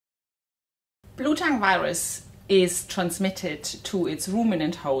Bluetongue virus is transmitted to its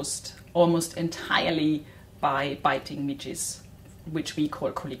ruminant host almost entirely by biting midges, which we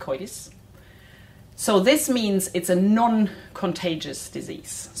call colicoides. So this means it's a non-contagious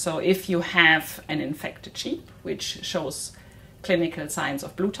disease. So if you have an infected sheep, which shows clinical signs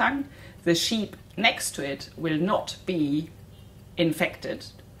of Bluetongue, the sheep next to it will not be infected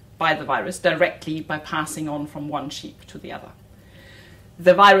by the virus directly by passing on from one sheep to the other.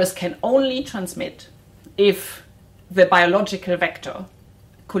 The virus can only transmit if the biological vector,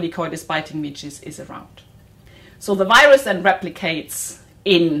 Colicoides biting midges, is around. So the virus then replicates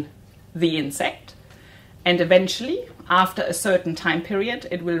in the insect, and eventually, after a certain time period,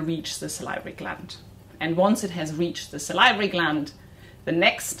 it will reach the salivary gland. And once it has reached the salivary gland, the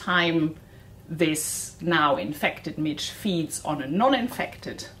next time this now infected midge feeds on a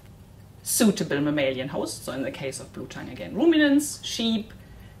non-infected suitable mammalian host, so in the case of Bluetongue again, ruminants, sheep,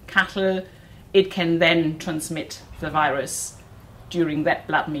 cattle, it can then transmit the virus during that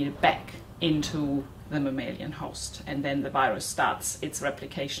blood meal back into the mammalian host, and then the virus starts its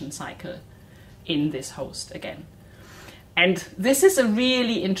replication cycle in this host again. And this is a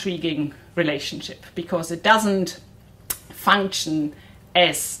really intriguing relationship because it doesn't function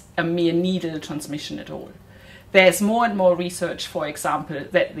as a mere needle transmission at all. There's more and more research, for example,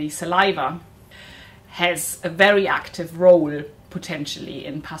 that the saliva has a very active role potentially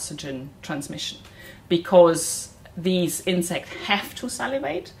in pathogen transmission, because these insects have to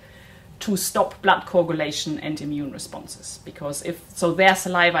salivate to stop blood coagulation and immune responses. Because so their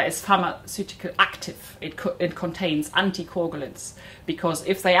saliva is pharmaceutical active, it contains anticoagulants, because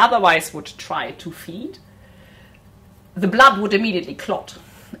if they otherwise would try to feed, the blood would immediately clot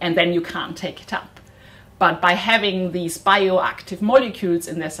and then you can't take it up. But by having these bioactive molecules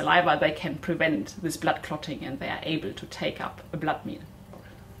in their saliva, they can prevent this blood clotting and they are able to take up a blood meal.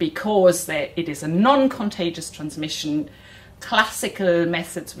 Because it is a non-contagious transmission, classical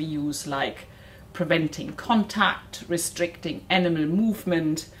methods we use, like preventing contact, restricting animal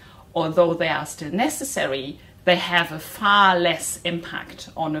movement, although they are still necessary, they have a far less impact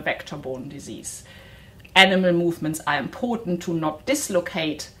on a vector-borne disease. Animal movements are important to not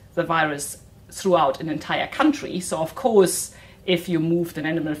dislocate the virus throughout an entire country. So of course, if you moved an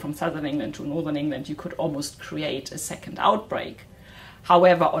animal from southern England to northern England, you could almost create a second outbreak.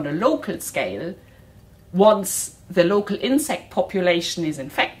 However, on a local scale, once the local insect population is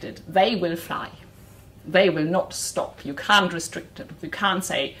infected, they will fly. They will not stop. You can't restrict them. You can't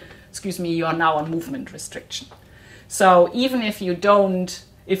say, excuse me, you are now on movement restriction. So even if you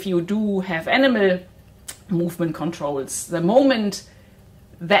do have animal movement controls, the moment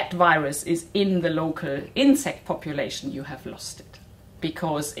that virus is in the local insect population, you have lost it,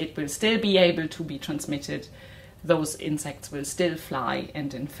 because it will still be able to be transmitted. Those insects will still fly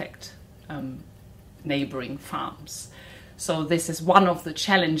and infect neighboring farms. So this is one of the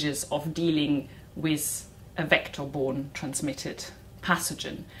challenges of dealing with a vector-borne transmitted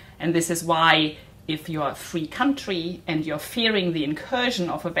pathogen. And this is why, if you are a free country and you're fearing the incursion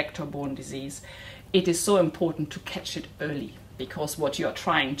of a vector-borne disease, it is so important to catch it early, because what you're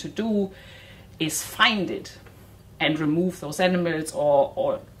trying to do is find it and remove those animals,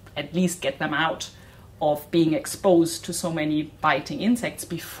 or at least get them out of being exposed to so many biting insects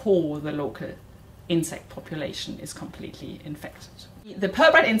before the local insect population is completely infected. The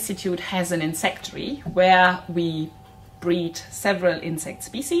Purebred Institute has an insectary where we breed several insect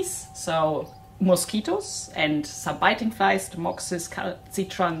species, so mosquitoes and some biting flies, Demoxys,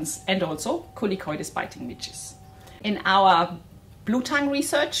 calcitrans, and also Colicoides biting midges. In our Bluetongue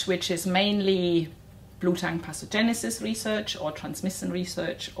research, which is mainly Bluetongue pathogenesis research or transmission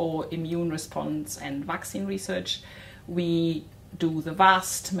research or immune response and vaccine research, we do the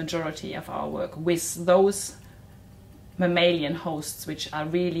vast majority of our work with those mammalian hosts which are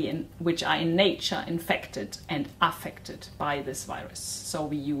in nature infected and affected by this virus. So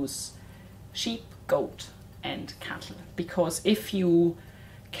we use sheep, goat, and cattle, because if you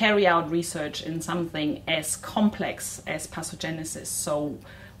carry out research in something as complex as pathogenesis, so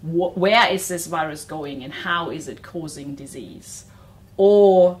where is this virus going and how is it causing disease,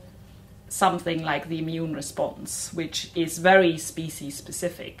 or something like the immune response, which is very species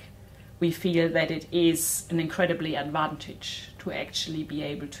specific, we feel that it is an incredibly advantage to actually be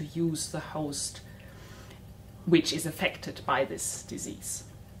able to use the host which is affected by this disease.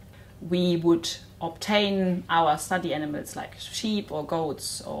 We would obtain our study animals like sheep or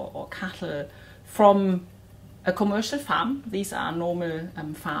goats or cattle from a commercial farm. These are normal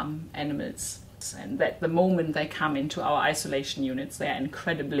farm animals, and that the moment they come into our isolation units, they are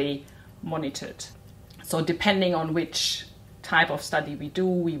incredibly monitored. So depending on which type of study we do,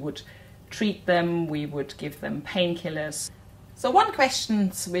 we would treat them, we would give them painkillers. So one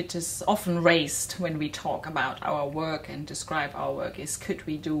question which is often raised when we talk about our work and describe our work is, could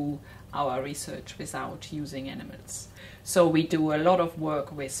we do our research without using animals? So we do a lot of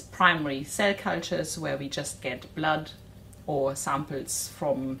work with primary cell cultures where we just get blood or samples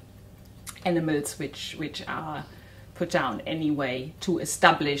from animals which are put down anyway to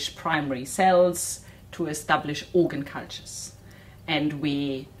establish primary cells, to establish organ cultures. And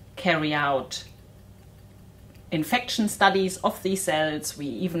we carry out infection studies of these cells.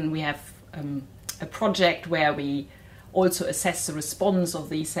 We have a project where we also assess the response of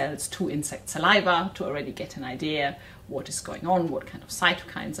these cells to insect saliva to already get an idea what is going on, what kind of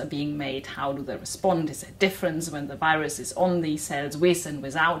cytokines are being made, how do they respond, is there a difference when the virus is on these cells with and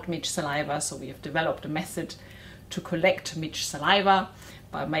without midge saliva. So we have developed a method to collect midge saliva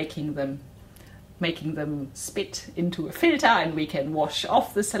by making them spit into a filter, and we can wash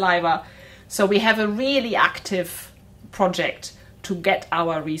off the saliva. So we have a really active project to get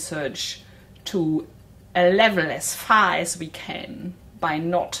our research to a level as far as we can by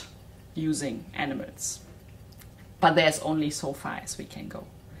not using animals. But there's only so far as we can go.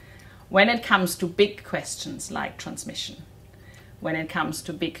 When it comes to big questions like transmission, when it comes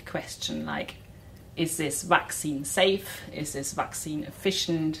to big questions like, is this vaccine safe? Is this vaccine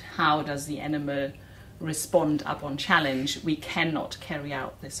efficient? How does the animal respond upon challenge? We cannot carry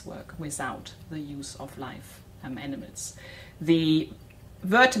out this work without the use of live animals. The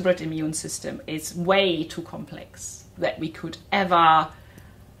vertebrate immune system is way too complex that we could ever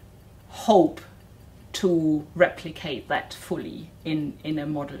hope to replicate that fully in a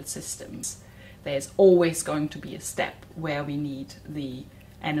model system. There's always going to be a step where we need the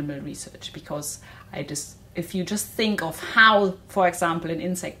animal research, because if you just think of how, for example, an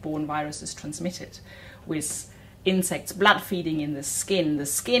insect-borne virus is transmitted with insects blood feeding in the skin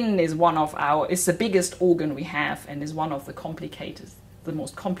is is the biggest organ we have and is one of the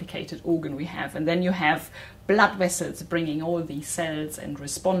most complicated organ we have. And then you have blood vessels bringing all these cells and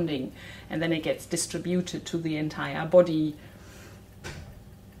responding, and then it gets distributed to the entire body.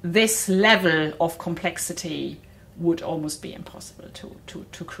 This level of complexity would almost be impossible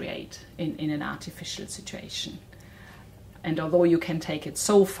to create in an artificial situation. And although you can take it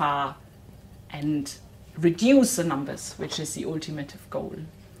so far and reduce the numbers, which is the ultimate goal,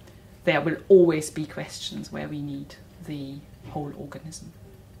 there will always be questions where we need the whole organism.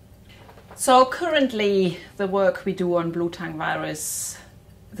 So currently the work we do on Bluetongue virus,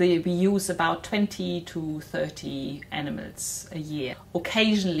 we use about 20 to 30 animals a year.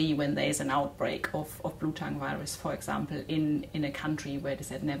 Occasionally, when there is an outbreak of Bluetongue virus, for example, in a country where this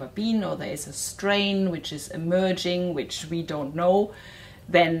had never been, or there is a strain which is emerging, which we don't know,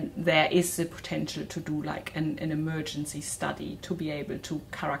 then there is the potential to do like an emergency study to be able to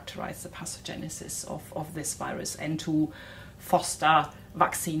characterize the pathogenesis of this virus and to foster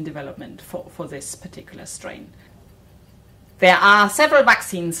vaccine development for this particular strain. There are several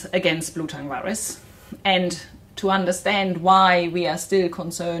vaccines against Bluetongue virus, and to understand why we are still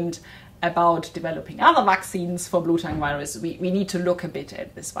concerned about developing other vaccines for Bluetongue virus, we need to look a bit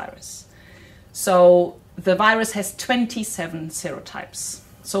at this virus. So the virus has 27 serotypes.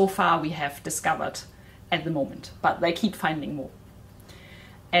 So far we have discovered at the moment, but they keep finding more.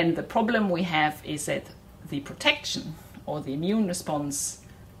 And the problem we have is that the protection or the immune response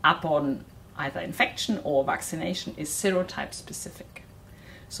upon either infection or vaccination is serotype specific.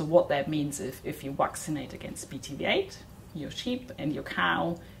 So what that means is if you vaccinate against BTV8, your sheep and your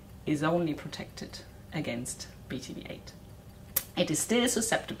cow is only protected against BTV8. It is still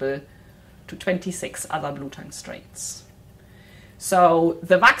susceptible to 26 other Bluetongue strains. So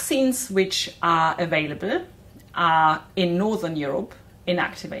the vaccines which are available are in Northern Europe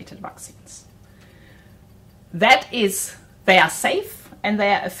inactivated vaccines. They are safe and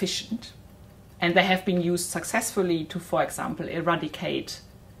they are efficient, and they have been used successfully to, for example, eradicate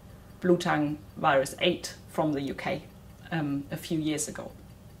Bluetongue virus 8 from the UK a few years ago.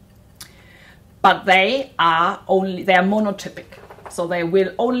 But they are monotypic, so they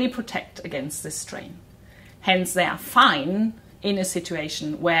will only protect against this strain. Hence, they are fine in a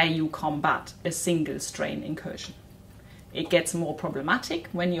situation where you combat a single strain incursion. It gets more problematic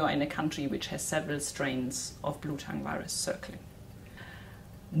when you're in a country which has several strains of Bluetongue virus circling.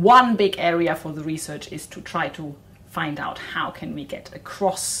 One big area for the research is to try to find out how can we get a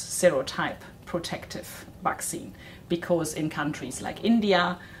cross-serotype protective vaccine, because in countries like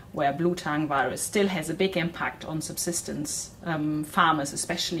India, where Bluetongue virus still has a big impact on subsistence farmers,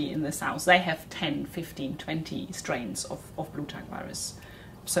 especially in the south, they have 10, 15, 20 strains of Bluetongue virus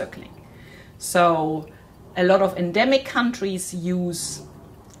circling. So a lot of endemic countries use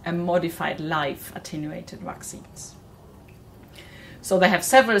a modified live attenuated vaccines. So they have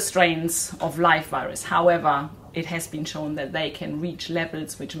several strains of live virus. However, it has been shown that they can reach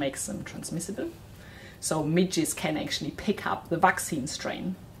levels which makes them transmissible. So midges can actually pick up the vaccine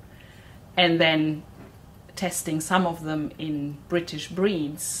strain, and then testing some of them in British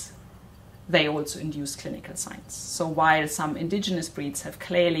breeds, they also induce clinical signs. So while some indigenous breeds have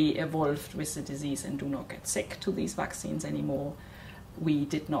clearly evolved with the disease and do not get sick to these vaccines anymore, we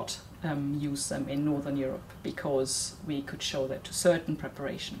did not use them in Northern Europe because we could show that to certain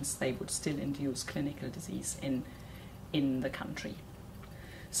preparations they would still induce clinical disease in the country.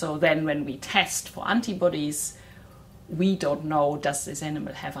 So then when we test for antibodies, we don't know, does this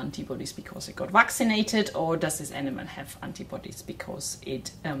animal have antibodies because it got vaccinated, or does this animal have antibodies because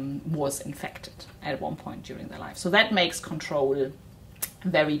it was infected at one point during their life. So that makes control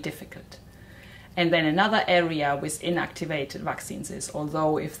very difficult. And then another area with inactivated vaccines is,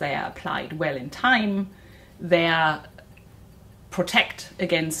 although if they are applied well in time, they protect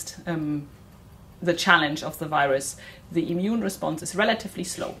against the challenge of the virus, the immune response is relatively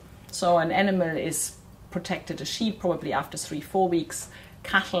slow. So an animal is protected, a sheep probably after 3-4 weeks.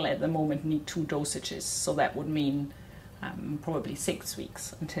 Cattle at the moment need 2 dosages, so that would mean probably 6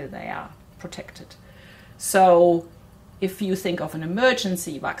 weeks until they are protected. So if you think of an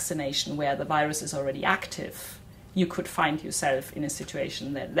emergency vaccination where the virus is already active, you could find yourself in a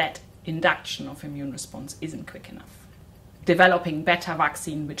situation that induction of immune response isn't quick enough. Developing better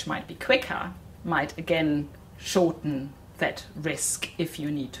vaccine, which might be quicker, might again shorten that risk if you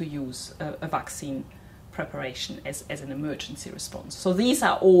need to use a vaccine preparation as an emergency response. So these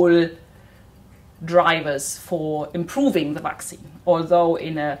are all drivers for improving the vaccine. Although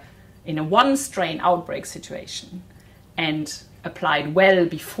in a one strain outbreak situation and applied well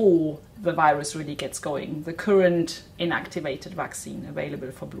before the virus really gets going, the current inactivated vaccine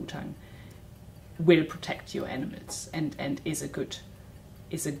available for Bluetongue will protect your animals and is a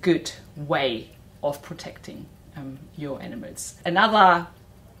good way of protecting your animals. Another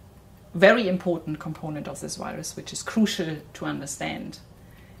very important component of this virus, which is crucial to understand,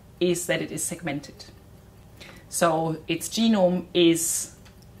 is that it is segmented. So its genome is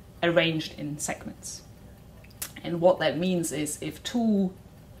arranged in segments. And what that means is if 2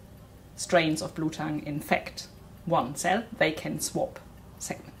 strains of Bluetongue infect one cell, they can swap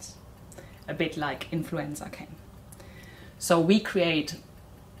segments, a bit like influenza can. So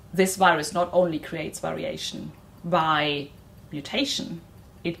this virus not only creates variation by mutation,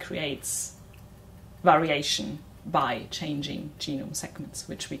 it creates variation by changing genome segments,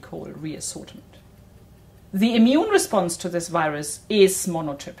 which we call reassortment. The immune response to this virus is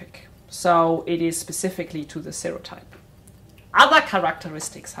monotypic, so it is specifically to the serotype. Other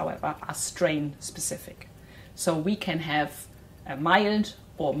characteristics, however, are strain specific. So we can have a mild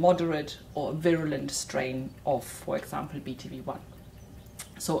or moderate or virulent strain of, for example, BTV1.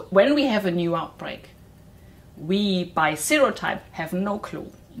 So when we have a new outbreak, we, by serotype, have no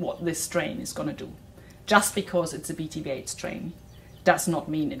clue what this strain is going to do. Just because it's a BTV8 strain does not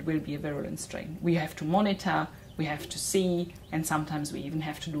mean it will be a virulent strain. We have to monitor, we have to see, and sometimes we even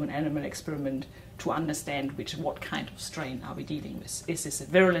have to do an animal experiment to understand what kind of strain are we dealing with. Is this a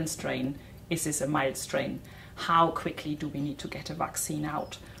virulent strain? Is this a mild strain? How quickly do we need to get a vaccine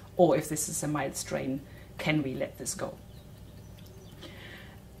out? Or if this is a mild strain, can we let this go?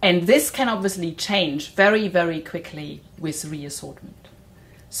 And this can obviously change very, very quickly with reassortment.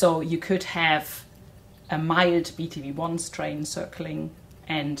 So you could have a mild BTV1 strain circling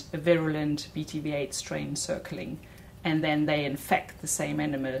and a virulent BTV8 strain circling, and then they infect the same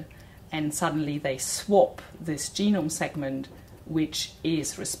animal, and suddenly they swap this genome segment, which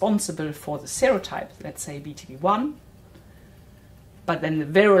is responsible for the serotype, let's say BTV1, but then the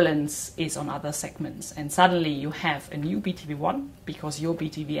virulence is on other segments, and suddenly you have a new BTV1 because your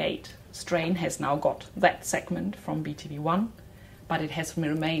BTV8 strain has now got that segment from BTV1, but it has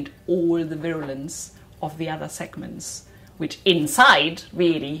remained all the virulence of the other segments, which inside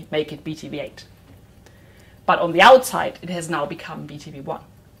really make it BTV8. But on the outside, it has now become BTV1.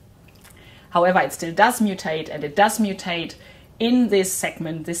 However, it still does mutate, and it does mutate in this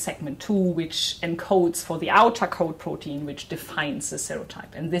segment 2, which encodes for the outer code protein, which defines the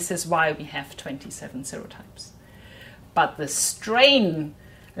serotype. And this is why we have 27 serotypes. But the strain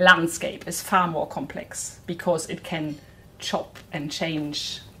landscape is far more complex because it can chop and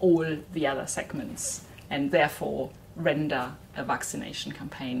change all the other segments and therefore render a vaccination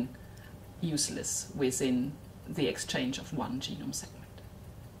campaign useless within the exchange of one genome segment.